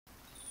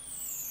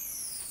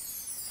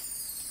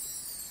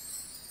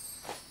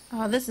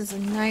Oh, this is a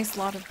nice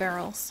lot of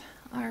barrels.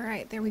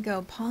 Alright, there we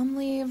go. Palm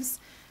leaves.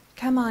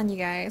 Come on, you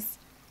guys.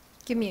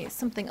 Give me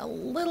something a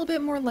little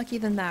bit more lucky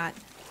than that.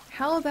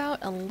 How about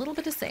a little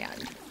bit of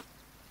sand?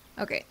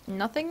 Okay,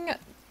 nothing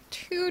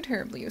too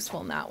terribly useful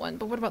in that one,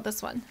 but what about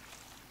this one?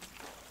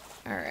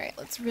 Alright,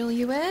 let's reel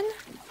you in.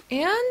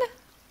 And,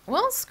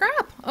 well,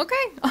 scrap.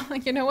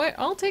 Okay, you know what?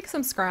 I'll take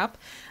some scrap.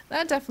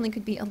 That definitely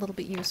could be a little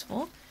bit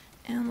useful.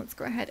 And let's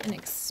go ahead and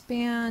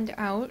expand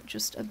out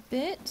just a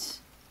bit,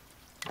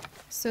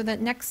 so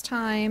that next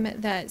time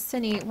that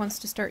Cinny wants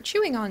to start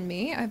chewing on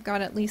me, I've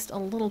got at least a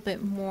little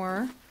bit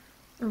more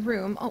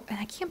room. Oh, and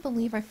I can't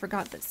believe I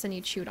forgot that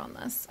Cinny chewed on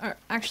this. Or,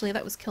 actually,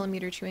 that was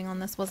Kilometer chewing on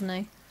this, wasn't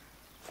I?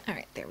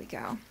 Alright, there we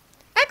go.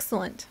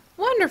 Excellent!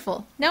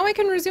 Wonderful! Now I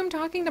can resume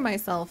talking to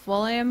myself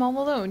while I am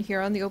all alone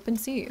here on the open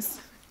seas.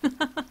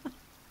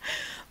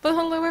 But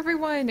hello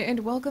everyone, and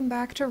welcome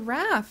back to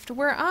Raft,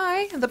 where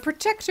I, the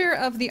protector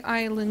of the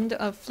island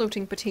of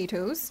floating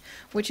potatoes,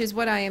 which is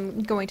what I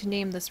am going to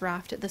name this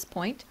raft at this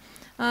point,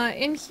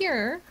 in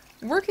here,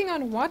 working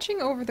on watching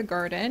over the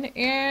garden,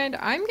 and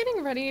I'm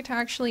getting ready to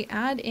actually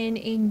add in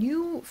a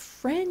new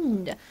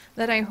friend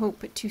that I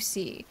hope to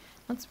see.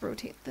 Let's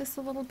rotate this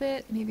a little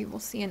bit. Maybe we'll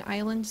see an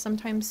island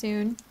sometime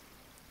soon.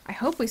 I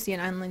hope we see an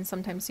island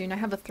sometime soon. I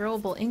have a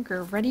throwable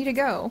anchor ready to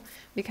go,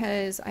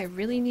 because I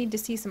really need to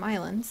see some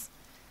islands.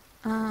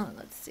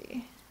 Let's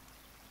see.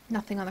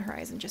 Nothing on the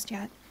horizon just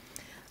yet.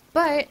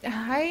 But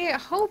I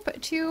hope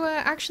to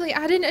actually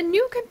add in a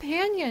new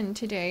companion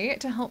today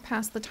to help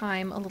pass the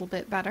time a little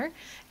bit better.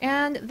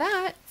 And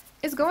that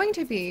is going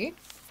to be,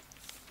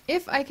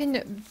 if I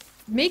can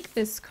make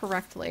this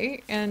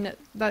correctly, and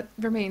that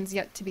remains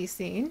yet to be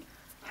seen.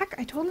 Heck,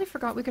 I totally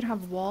forgot we could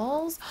have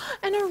walls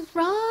and a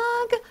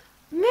rug!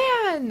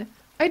 Man!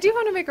 I do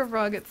want to make a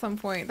rug at some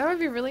point. That would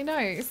be really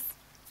nice.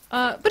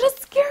 But a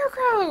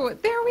scarecrow!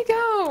 There we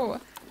go!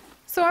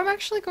 So I'm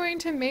actually going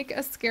to make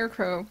a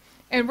scarecrow,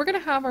 and we're going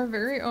to have our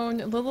very own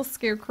little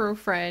scarecrow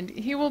friend.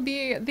 He will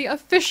be the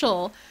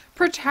official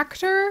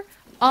protector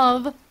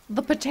of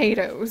the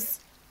potatoes,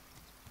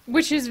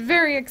 which is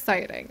very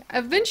exciting.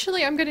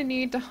 Eventually I'm going to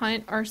need to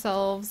hunt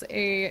ourselves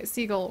a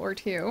seagull or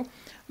two,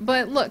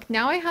 but look,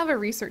 now I have a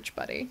research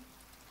buddy.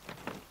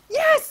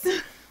 Yes!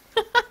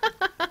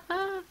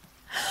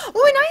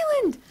 Oh, an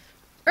island!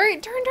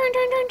 Alright,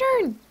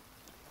 turn!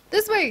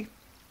 This way!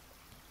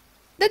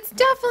 That's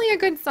definitely a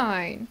good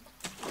sign.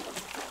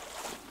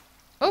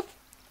 Oh.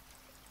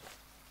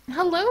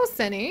 Hello,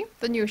 Cinny,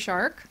 the new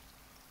shark.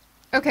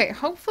 Okay,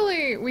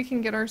 hopefully we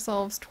can get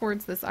ourselves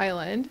towards this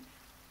island.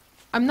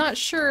 I'm not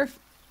sure if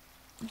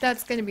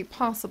that's going to be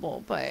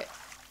possible, but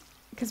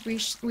because we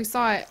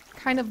saw it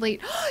kind of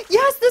late.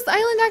 Yes, this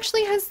island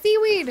actually has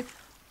seaweed!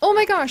 Oh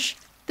my gosh,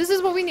 this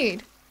is what we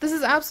need. This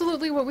is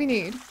absolutely what we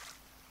need.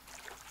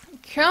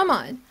 Come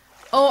on.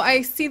 Oh,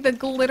 I see the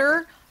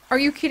glitter. Are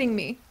you kidding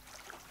me?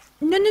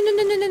 No.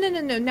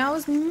 Now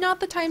is not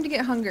the time to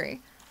get hungry.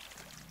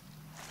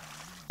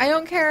 I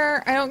don't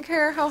care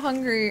how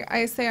hungry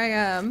I say I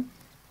am.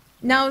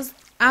 Now's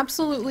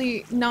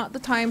absolutely not the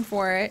time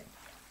for it.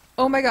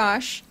 Oh my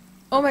gosh.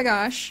 Oh my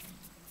gosh.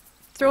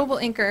 Throwable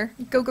anchor.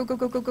 Go.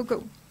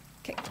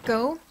 Okay,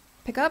 go.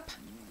 Pick up.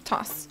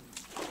 Toss.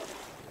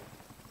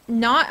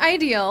 Not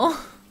ideal.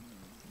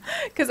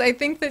 Because I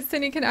think that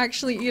Cinny can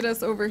actually eat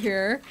us over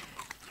here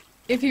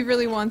if he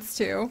really wants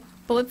to.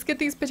 But let's get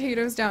these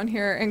potatoes down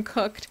here and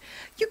cooked.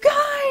 You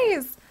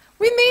guys!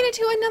 We made it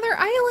to another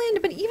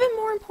island, but even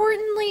more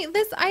importantly,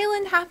 this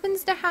island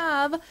happens to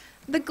have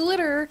the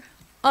glitter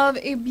of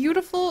a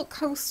beautiful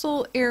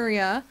coastal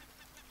area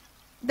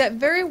that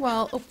very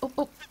well...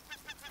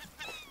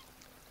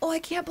 Oh, I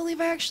can't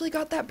believe I actually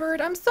got that bird.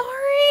 I'm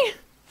sorry!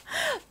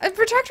 A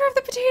protector of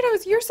the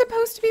potatoes! You're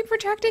supposed to be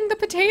protecting the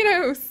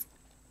potatoes!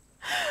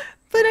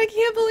 But I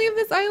can't believe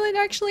this island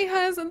actually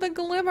has the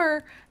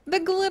glimmer, the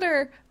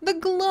glitter, the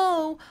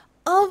glow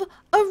of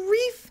a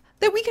reef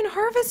that we can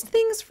harvest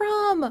things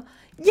from.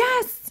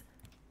 Yes!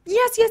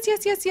 Yes.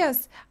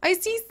 I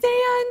see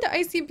sand.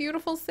 I see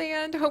beautiful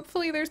sand.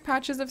 Hopefully there's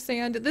patches of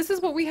sand. This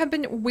is what we have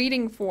been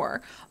waiting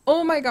for.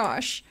 Oh my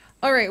gosh.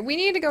 All right, we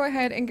need to go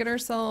ahead and get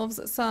ourselves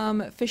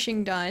some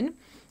fishing done,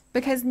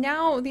 because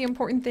now the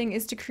important thing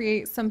is to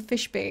create some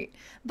fish bait.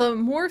 The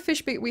more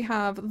fish bait we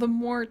have, the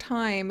more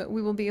time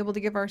we will be able to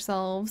give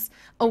ourselves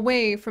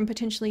away from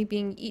potentially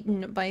being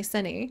eaten by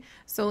Cinny.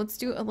 So let's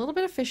do a little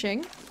bit of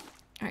fishing.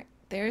 All right,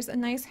 there's a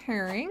nice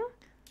herring.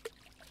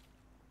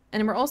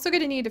 And we're also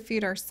going to need to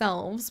feed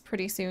ourselves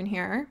pretty soon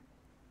here.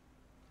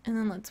 And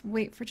then let's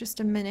wait for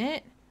just a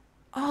minute.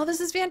 Oh, this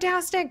is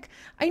fantastic!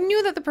 I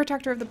knew that the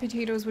protector of the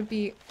potatoes would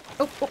be...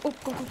 Oh,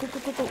 go.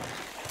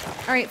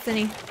 All right,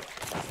 Cinny.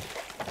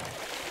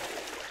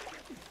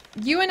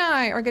 You and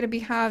I are going to be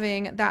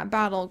having that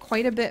battle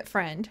quite a bit,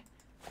 friend.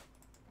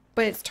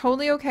 But it's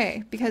totally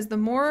okay, because the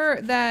more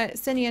that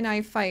Cinny and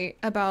I fight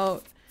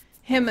about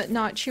him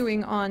not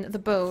chewing on the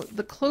boat,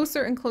 the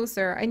closer and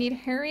closer. I need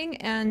herring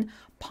and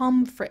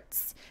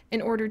pomfrets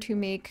in order to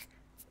make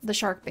the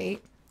shark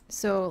bait.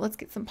 So let's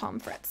get some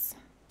pomfrets.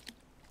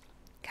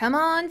 Come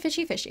on,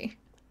 fishy.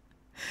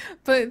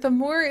 But the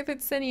more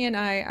that Cindy and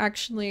I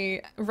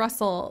actually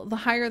wrestle, the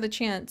higher the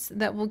chance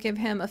that we'll give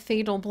him a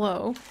fatal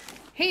blow.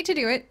 Hate to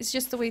do it. It's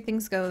just the way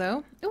things go,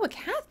 though. Oh, a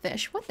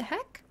catfish. What the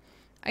heck?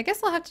 I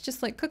guess I'll have to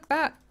just, like, cook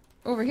that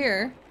over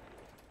here.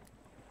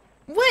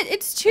 What?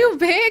 It's too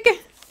big?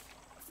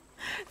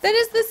 That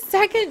is the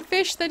second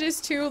fish that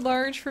is too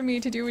large for me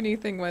to do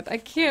anything with. I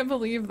can't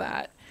believe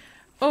that.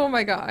 Oh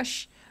my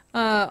gosh.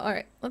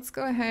 Alright. Let's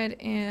go ahead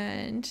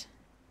and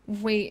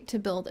wait to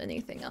build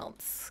anything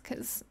else,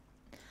 because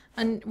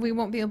we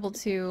won't be able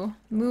to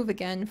move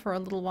again for a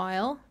little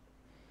while.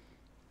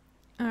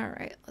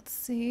 Alright, let's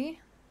see.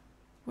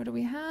 What do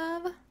we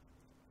have?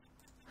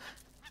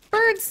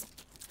 Birds!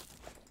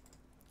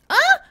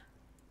 Ah!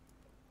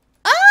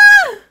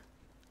 Ah!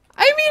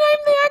 I mean,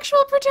 I'm the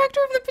actual protector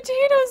of the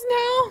potatoes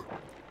now!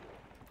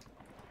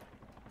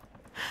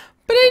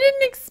 But I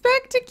didn't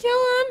expect to kill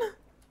him!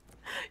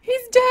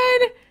 He's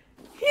dead!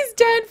 He's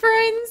dead,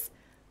 friends!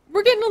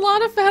 We're getting a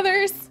lot of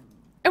feathers!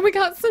 And we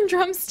got some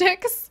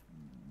drumsticks!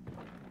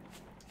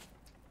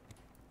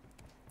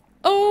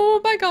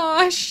 Oh my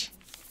gosh!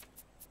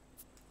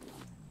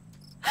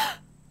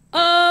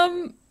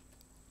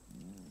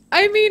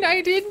 I mean,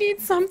 I did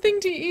need something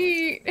to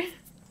eat.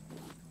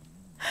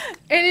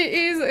 And it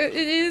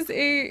is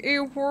a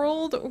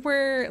world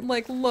where,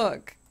 like,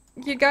 look,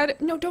 you gotta,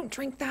 no, don't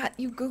drink that,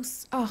 you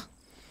goose. Oh.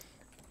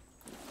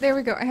 There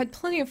we go. I had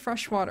plenty of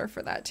fresh water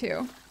for that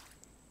too.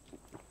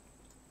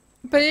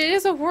 But it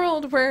is a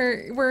world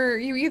where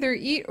you either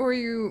eat or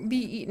you be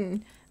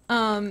eaten.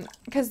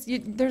 Because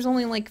there's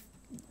only like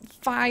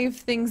 5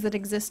 things that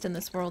exist in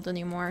this world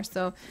anymore,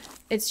 so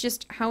it's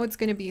just how it's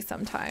gonna be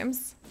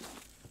sometimes.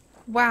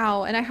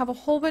 Wow, and I have a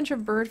whole bunch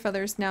of bird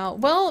feathers now.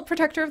 Well,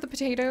 protector of the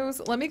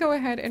potatoes, let me go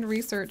ahead and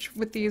research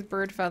with these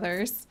bird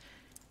feathers.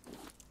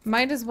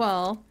 Might as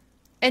well.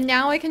 And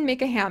now I can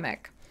make a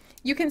hammock.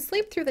 You can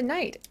sleep through the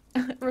night.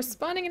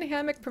 Respawning in a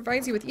hammock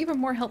provides you with even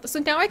more health. So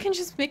now I can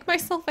just make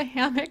myself a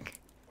hammock.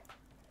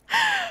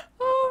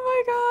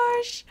 Oh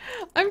my gosh.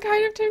 I'm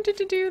kind of tempted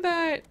to do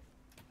that.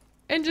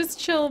 And just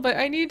chill, but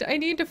I need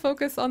to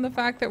focus on the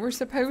fact that we're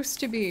supposed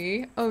to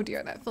be... Oh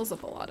dear, that fills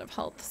up a lot of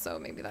health, so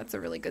maybe that's a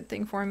really good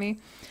thing for me.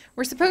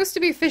 We're supposed to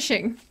be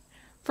fishing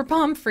for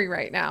Pomfrey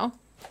right now.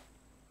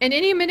 And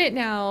any minute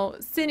now,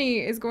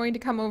 Cinny is going to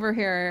come over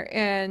here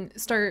and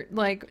start,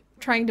 like,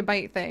 trying to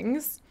bite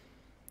things.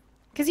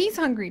 Because he's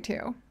hungry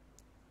too.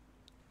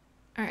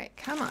 Alright,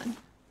 come on.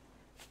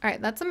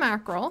 Alright, that's a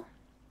mackerel.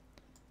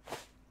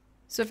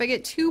 So if I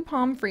get 2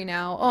 Pomfrey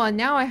now, oh, and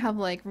now I have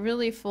like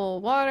really full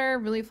water,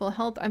 really full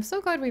health. I'm so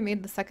glad we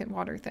made the second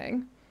water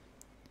thing.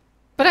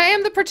 But I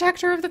am the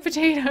protector of the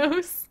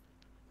potatoes.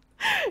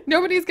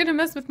 Nobody's gonna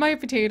mess with my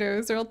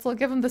potatoes, or else I'll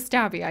give them the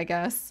stabby, I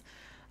guess.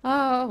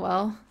 Oh,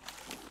 well.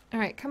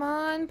 Alright, come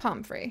on,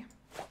 Pomfrey.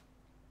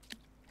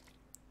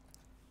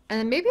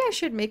 And maybe I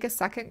should make a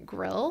second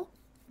grill,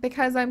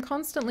 because I'm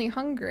constantly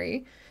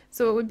hungry.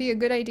 So it would be a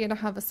good idea to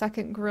have a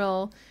second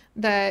grill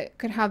that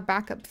could have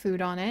backup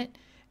food on it.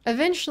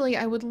 Eventually,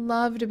 I would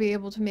love to be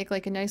able to make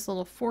like a nice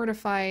little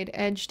fortified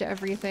edge to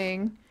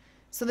everything.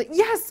 So that,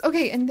 yes!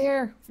 Okay, and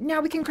there.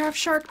 Now we can craft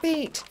shark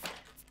bait.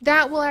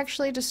 That will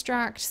actually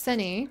distract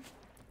Cinny.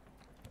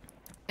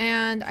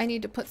 And I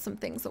need to put some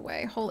things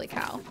away. Holy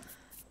cow.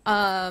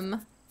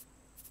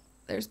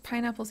 There's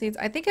pineapple seeds.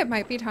 I think it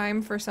might be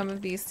time for some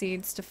of these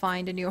seeds to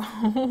find a new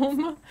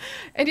home.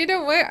 And you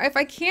know what? If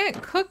I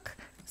can't cook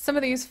some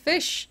of these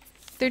fish,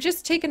 they're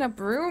just taking up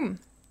room.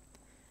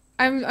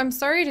 I'm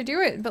sorry to do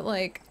it, but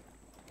like,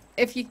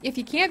 if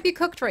you can't be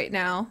cooked right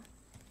now,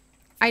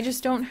 I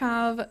just don't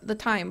have the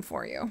time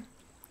for you.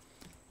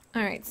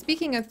 Alright,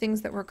 speaking of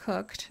things that were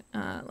cooked,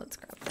 let's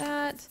grab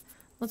that.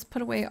 Let's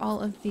put away all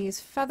of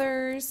these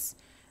feathers.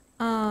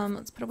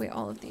 Let's put away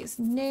all of these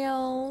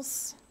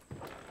nails.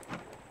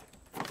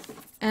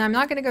 And I'm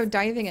not going to go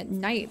diving at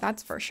night,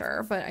 that's for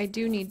sure, but I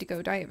do need to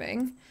go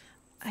diving.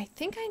 I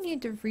think I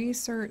need to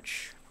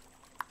research...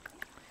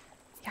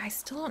 Yeah, I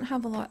still don't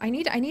have a lot. I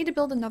need to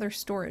build another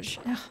storage.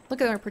 Ugh, look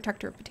at our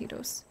protector of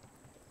potatoes.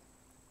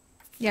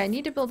 Yeah, I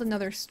need to build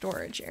another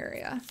storage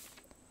area.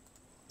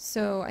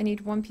 So I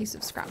need 1 piece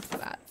of scrap for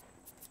that.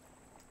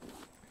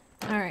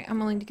 Alright, I'm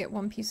willing to get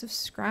 1 piece of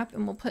scrap,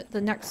 and we'll put the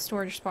next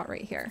storage spot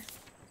right here.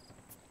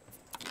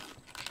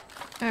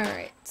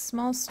 Alright,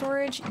 small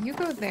storage, you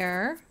go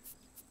there.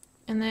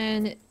 And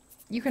then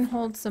you can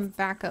hold some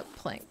backup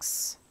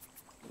planks.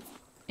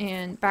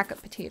 And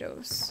backup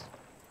potatoes.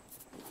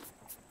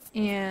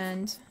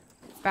 And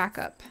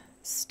backup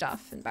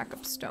stuff and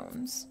backup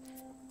stones.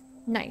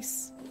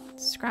 Nice.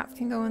 Scrap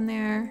can go in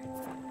there.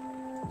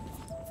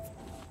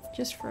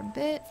 Just for a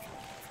bit.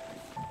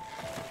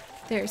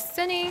 There's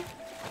Cinny.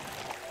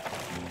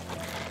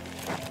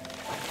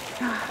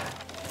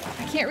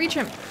 I can't reach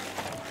him.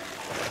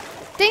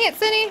 Dang it,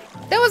 Cinny!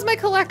 That was my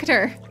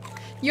collector!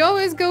 You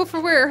always go for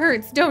where it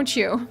hurts, don't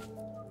you?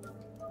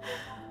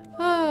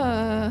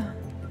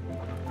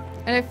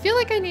 And I feel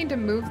like I need to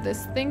move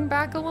this thing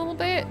back a little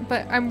bit,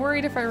 but I'm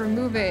worried if I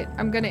remove it,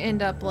 I'm gonna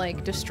end up,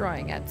 like,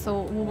 destroying it.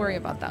 So we'll worry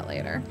about that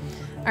later.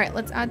 Alright,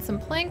 let's add some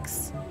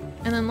planks.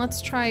 And then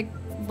let's try,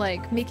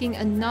 like, making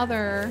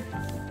another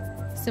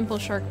simple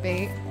shark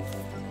bait.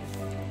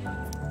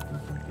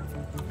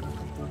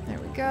 There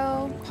we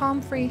go.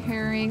 Palm-free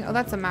herring. Oh,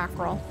 that's a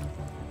mackerel.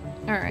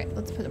 Alright,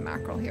 let's put a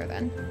mackerel here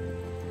then.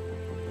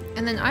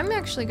 And then I'm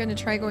actually going to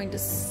try going to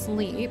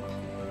sleep.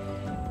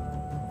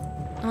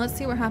 And let's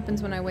see what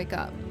happens when I wake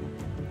up.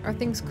 Are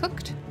things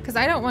cooked? Because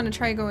I don't want to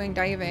try going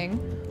diving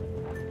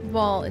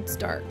while it's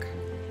dark.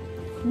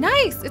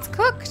 Nice! It's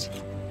cooked!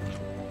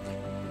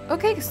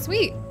 Okay,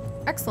 sweet.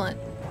 Excellent.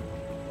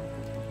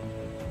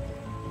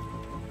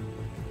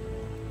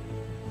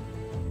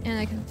 And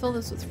I can fill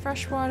this with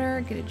fresh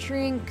water, get a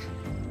drink.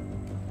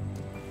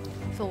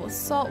 Fill with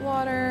salt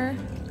water.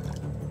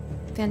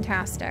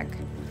 Fantastic.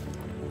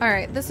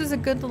 Alright, this is a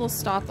good little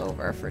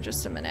stopover for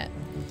just a minute.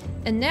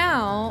 And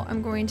now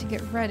I'm going to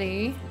get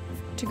ready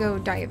to go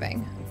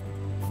diving.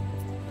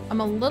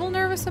 I'm a little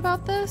nervous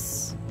about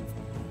this.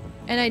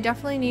 And I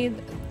definitely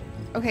need...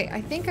 Okay,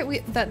 I think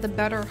that the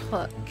better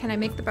hook... Can I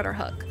make the better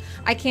hook?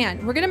 I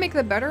can. We're going to make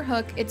the better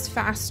hook. It's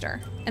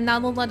faster. And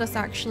that'll let us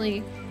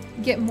actually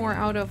get more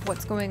out of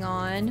what's going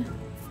on.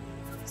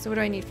 So what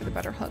do I need for the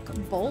better hook? A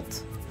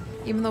bolt.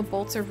 Even though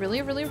bolts are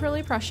really, really,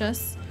 really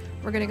precious.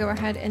 We're going to go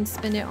ahead and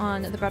spin it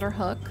on the better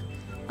hook.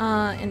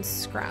 And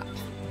scrap.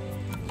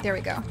 There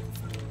we go.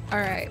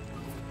 Alright.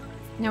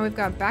 Now we've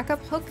got a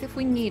backup hook if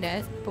we need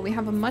it. But we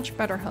have a much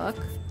better hook.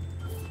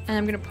 And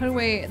I'm going to put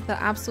away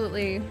the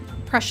absolutely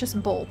precious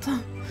bolt.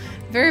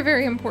 Very,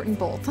 very important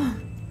bolt.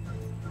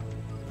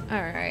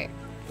 Alright.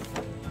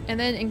 And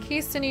then in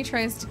case Cindy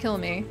tries to kill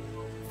me...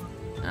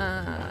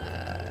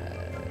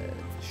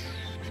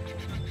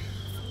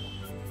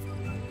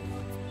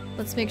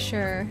 let's make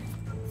sure...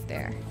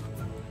 There.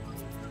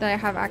 That I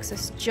have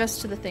access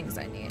just to the things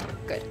I need.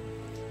 Good.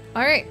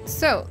 Alright,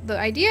 so the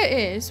idea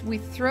is we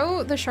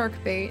throw the shark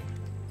bait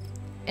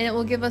and it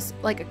will give us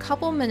like a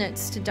couple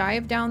minutes to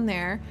dive down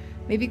there,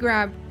 maybe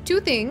grab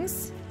 2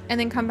 things, and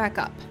then come back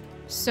up.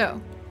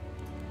 So,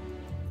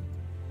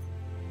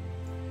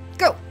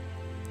 go!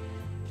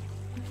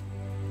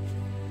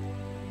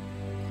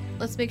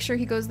 Let's make sure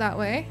he goes that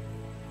way.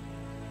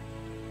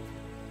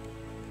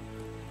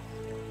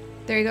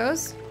 There he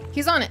goes.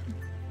 He's on it.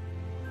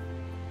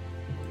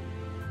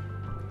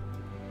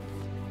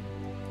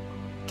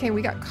 Okay,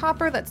 we got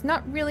copper. That's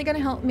not really gonna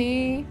help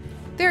me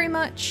very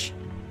much.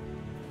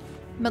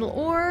 Metal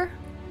ore.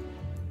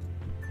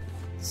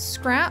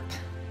 Scrap.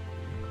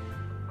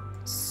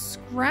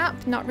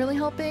 Scrap. Not really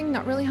helping.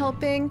 Not really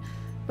helping.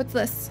 What's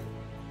this?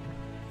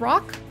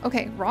 Rock?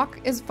 Okay, rock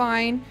is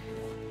fine.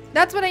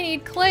 That's what I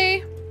need.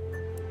 Clay.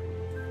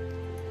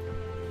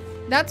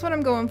 That's what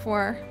I'm going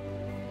for.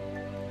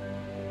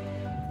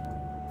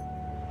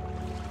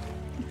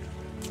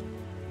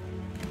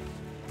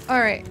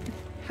 Alright.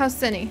 How's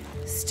Cindy?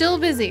 Still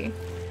busy.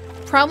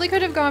 Probably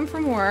could have gone for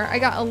more. I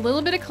got a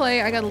little bit of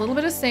clay. I got a little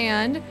bit of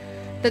sand.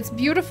 That's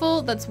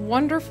beautiful. That's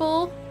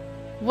wonderful.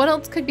 What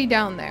else could be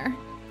down there?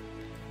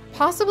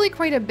 Possibly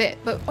quite a bit,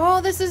 but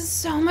oh, this is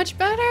so much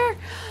better.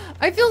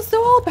 I feel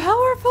so all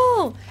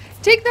powerful.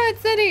 Take that,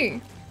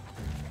 Cindy.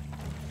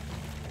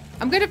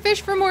 I'm gonna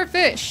fish for more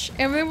fish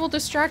and we will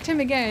distract him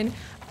again.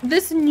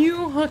 This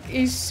new hook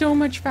is so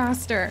much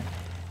faster.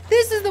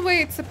 This is the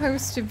way it's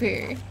supposed to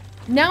be.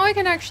 Now I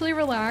can actually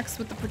relax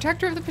with the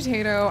protector of the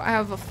potato. I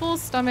have a full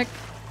stomach.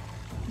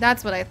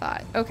 That's what I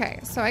thought. Okay,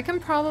 so I can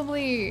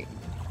probably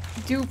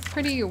do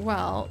pretty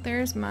well.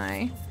 There's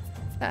my...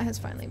 That has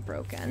finally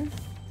broken.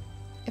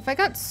 If I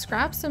got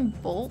scraps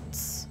and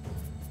bolts,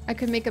 I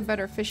could make a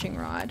better fishing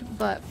rod.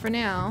 But for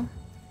now,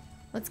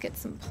 let's get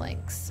some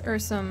planks. Or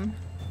some...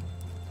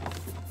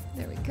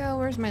 There we go.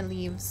 Where's my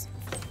leaves?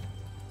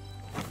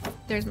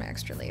 There's my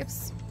extra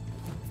leaves.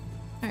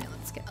 Alright,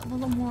 let's get a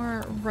little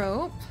more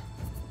rope.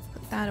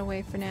 That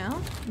away for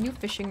now. New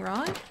fishing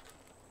rod.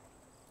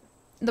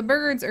 The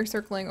birds are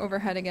circling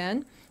overhead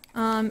again.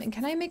 And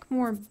can I make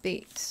more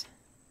bait?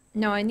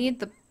 No, I need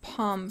the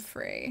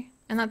pomfret.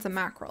 And that's a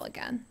mackerel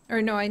again.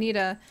 Or no, I need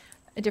a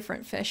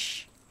different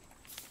fish.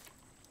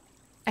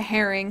 A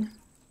herring.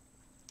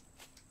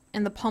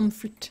 And the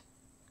pomfret.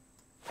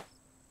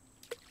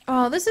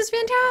 Oh, this is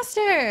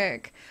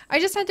fantastic! I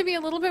just had to be a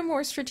little bit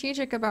more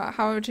strategic about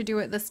how to do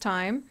it this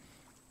time.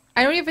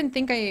 I don't even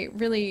think I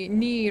really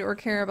need or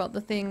care about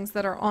the things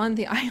that are on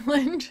the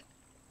island.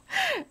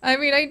 I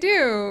mean, I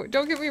do.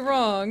 Don't get me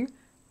wrong.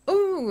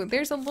 Ooh,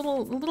 there's a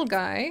little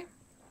guy.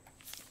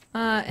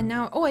 And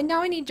now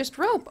I need just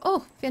rope.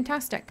 Oh,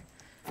 fantastic.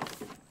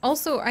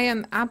 Also,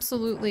 I'm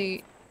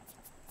absolutely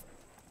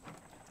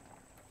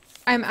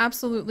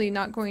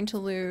not going to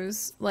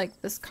lose,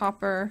 like, this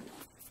copper.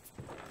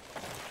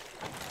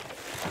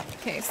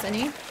 Okay,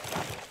 Cindy.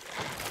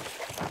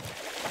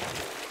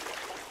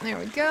 There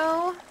we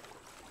go.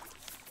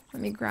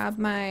 Let me grab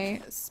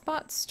my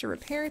spots to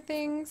repair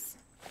things.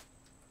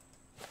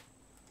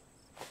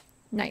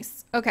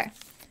 Nice. Okay.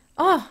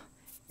 Oh,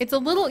 it's a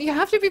little, you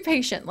have to be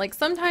patient. Like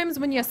sometimes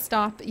when you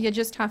stop, you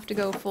just have to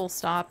go full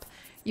stop.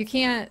 You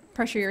can't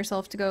pressure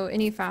yourself to go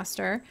any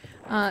faster.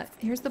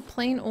 Here's the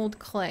plain old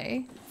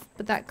clay,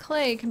 but that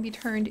clay can be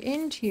turned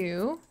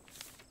into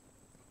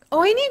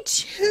Oh, I need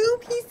 2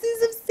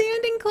 pieces of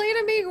sand and clay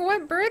to make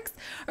wet bricks?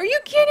 Are you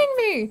kidding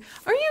me?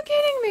 Are you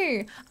kidding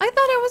me? I thought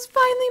I was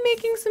finally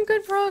making some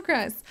good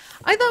progress.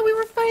 I thought we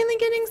were finally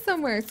getting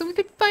somewhere so we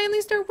could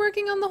finally start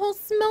working on the whole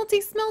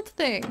smelty smelt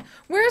thing.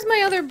 Where's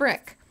my other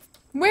brick?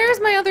 Where's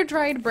my other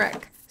dried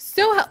brick?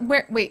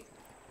 Wait.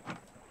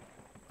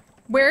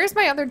 Where's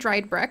my other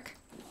dried brick?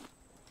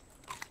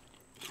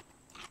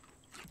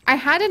 I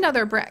had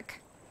another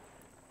brick.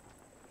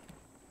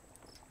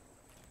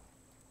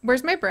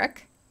 Where's my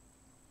brick?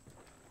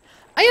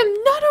 I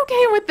am not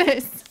okay with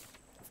this.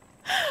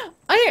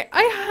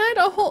 I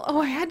had a whole...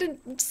 Oh, I had to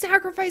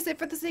sacrifice it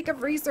for the sake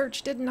of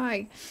research, didn't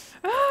I?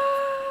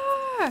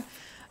 Ah,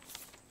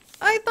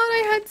 I thought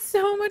I had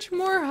so much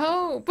more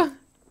hope.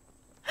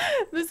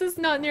 This is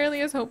not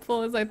nearly as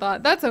hopeful as I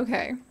thought. That's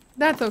okay.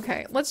 That's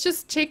okay. Let's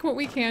just take what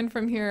we can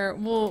from here.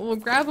 We'll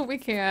grab what we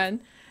can.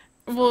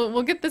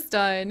 We'll get this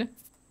done.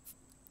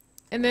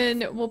 And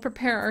then we'll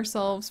prepare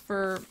ourselves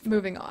for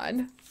moving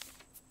on.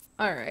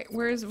 Alright,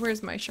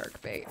 where's my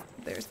shark bait?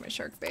 There's my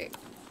shark bait.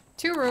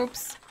 2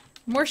 ropes.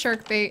 More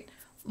shark bait.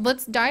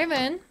 Let's dive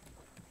in.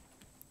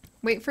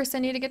 Wait for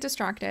Cindy to get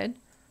distracted.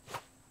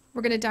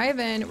 We're gonna dive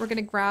in. We're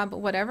gonna grab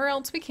whatever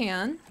else we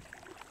can.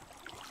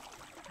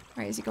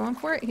 Alright, is he going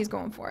for it? He's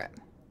going for it.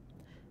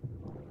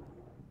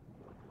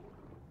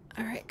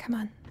 Alright, come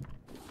on.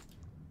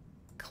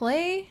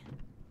 Clay.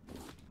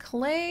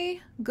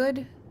 Clay.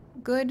 Good.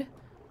 Good.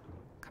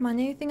 Come on,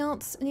 anything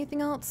else?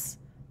 Anything else?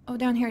 Oh,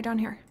 down here, down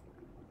here.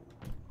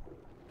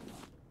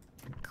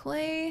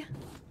 Clay.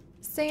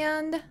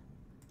 Sand.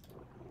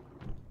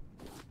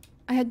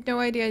 I had no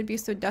idea I'd be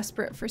so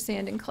desperate for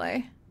sand and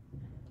clay.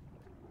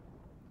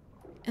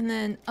 And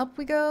then up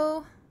we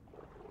go.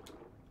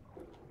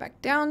 Back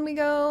down we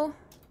go.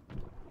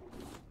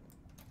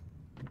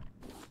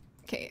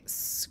 Okay,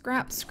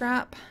 scrap,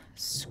 scrap,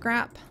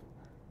 scrap.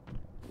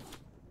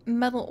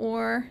 Metal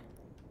ore.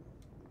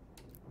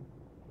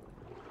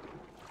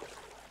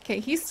 Okay,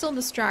 he's still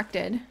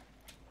distracted.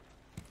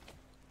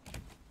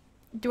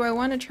 Do I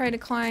want to try to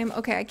climb?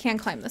 Okay, I can't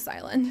climb this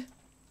island.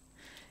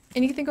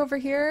 Anything over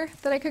here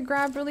that I could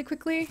grab really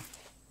quickly?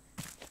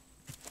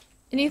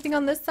 Anything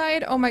on this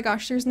side? Oh my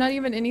gosh, there's not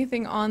even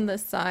anything on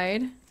this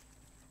side.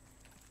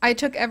 I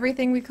took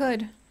everything we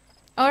could.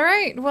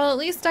 Alright, well at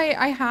least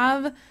I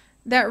have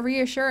that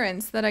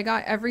reassurance that I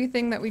got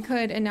everything that we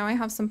could, and now I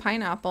have some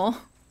pineapple.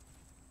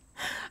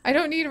 I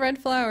don't need red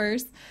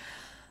flowers.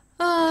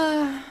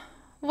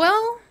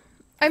 Well,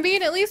 I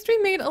mean, at least we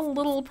made a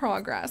little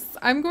progress.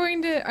 I'm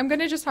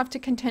gonna just have to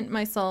content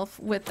myself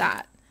with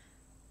that.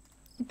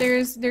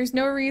 There's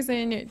no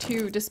reason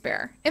to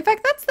despair. In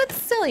fact, that's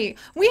silly.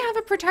 We have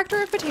a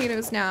protector of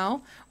potatoes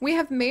now. We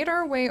have made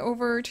our way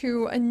over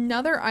to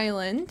another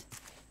island.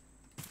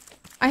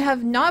 I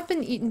have not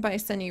been eaten by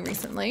Sunny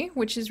recently,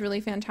 which is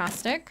really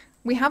fantastic.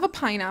 We have a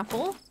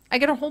pineapple. I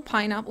get a whole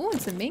pineapple. Ooh,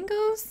 and some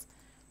mangoes.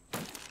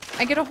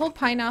 I get a whole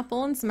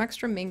pineapple and some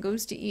extra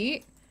mangoes to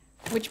eat,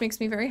 which makes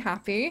me very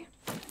happy.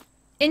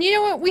 And you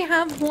know what? We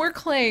have more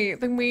clay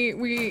than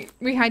we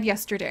had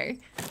yesterday.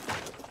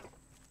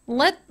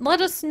 Let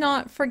us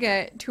not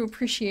forget to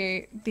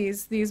appreciate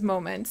these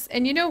moments.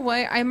 And you know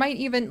what? I might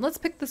even, let's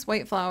pick this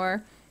white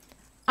flower.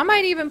 I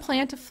might even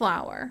plant a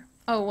flower.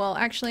 Oh, well,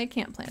 actually I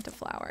can't plant a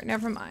flower.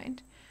 Never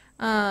mind.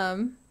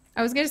 I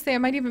was gonna say I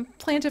might even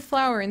plant a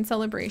flower in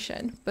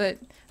celebration, but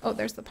oh,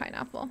 there's the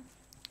pineapple.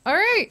 All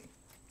right.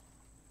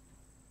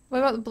 What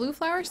about the blue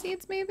flower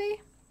seeds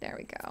maybe? There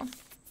we go.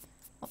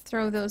 I'll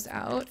throw those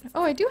out.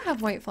 Oh, I do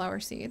have white flower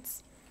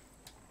seeds.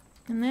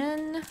 And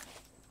then,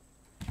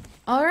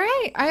 all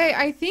right.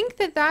 I think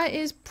that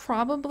is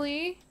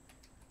probably,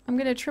 I'm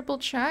going to triple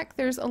check.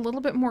 There's a little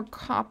bit more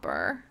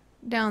copper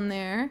down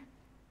there.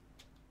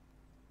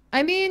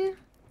 I mean,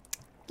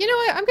 you know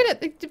what? I'm going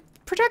to,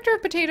 Protector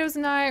of Potatoes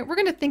and we're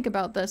going to think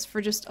about this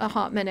for just a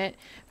hot minute,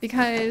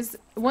 because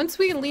once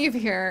we leave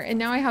here, and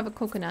now I have a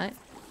coconut.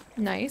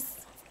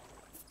 Nice.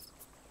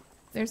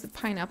 There's the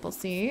pineapple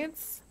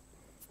seeds.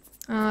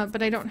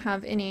 But I don't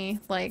have any,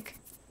 like,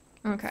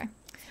 okay.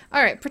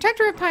 Alright,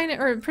 Protector of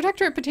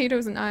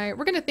Potatoes and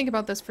we're gonna think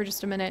about this for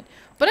just a minute.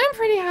 But I'm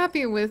pretty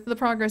happy with the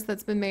progress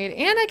that's been made,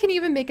 and I can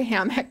even make a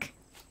hammock,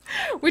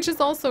 which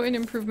is also an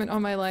improvement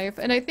on my life.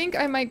 And I think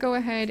I might go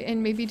ahead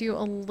and maybe do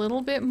a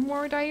little bit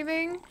more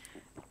diving,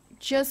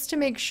 just to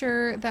make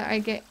sure that I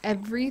get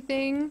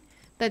everything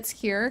that's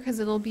here, because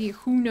it'll be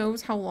who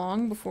knows how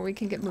long before we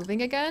can get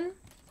moving again.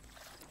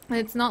 And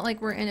it's not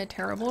like we're in a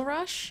terrible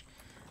rush.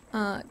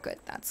 Good,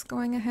 that's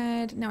going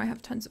ahead. Now I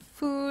have tons of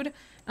food.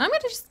 And I'm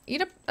gonna just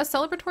eat a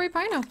celebratory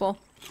pineapple.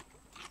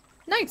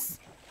 Nice.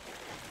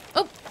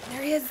 Oh,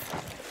 there he is.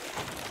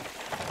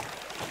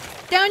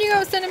 Down you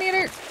go,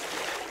 centimeter.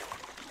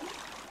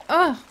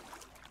 Oh,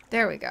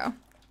 there we go.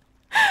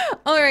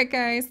 Alright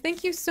guys,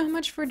 thank you so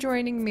much for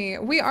joining me.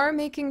 We are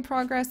making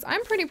progress.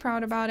 I'm pretty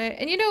proud about it.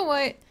 And you know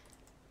what?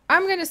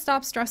 I'm going to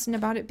stop stressing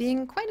about it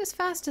being quite as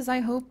fast as I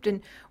hoped,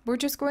 and we're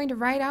just going to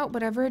ride out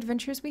whatever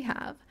adventures we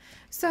have.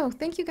 So,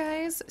 thank you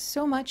guys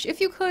so much. If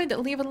you could,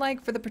 leave a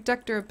like for the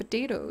Protector of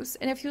Potatoes,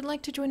 and if you'd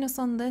like to join us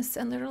on this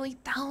and literally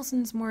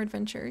thousands more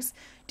adventures,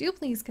 do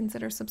please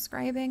consider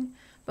subscribing.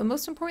 But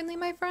most importantly,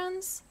 my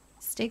friends,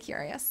 stay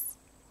curious.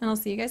 And I'll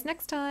see you guys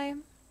next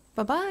time.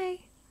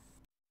 Bye-bye!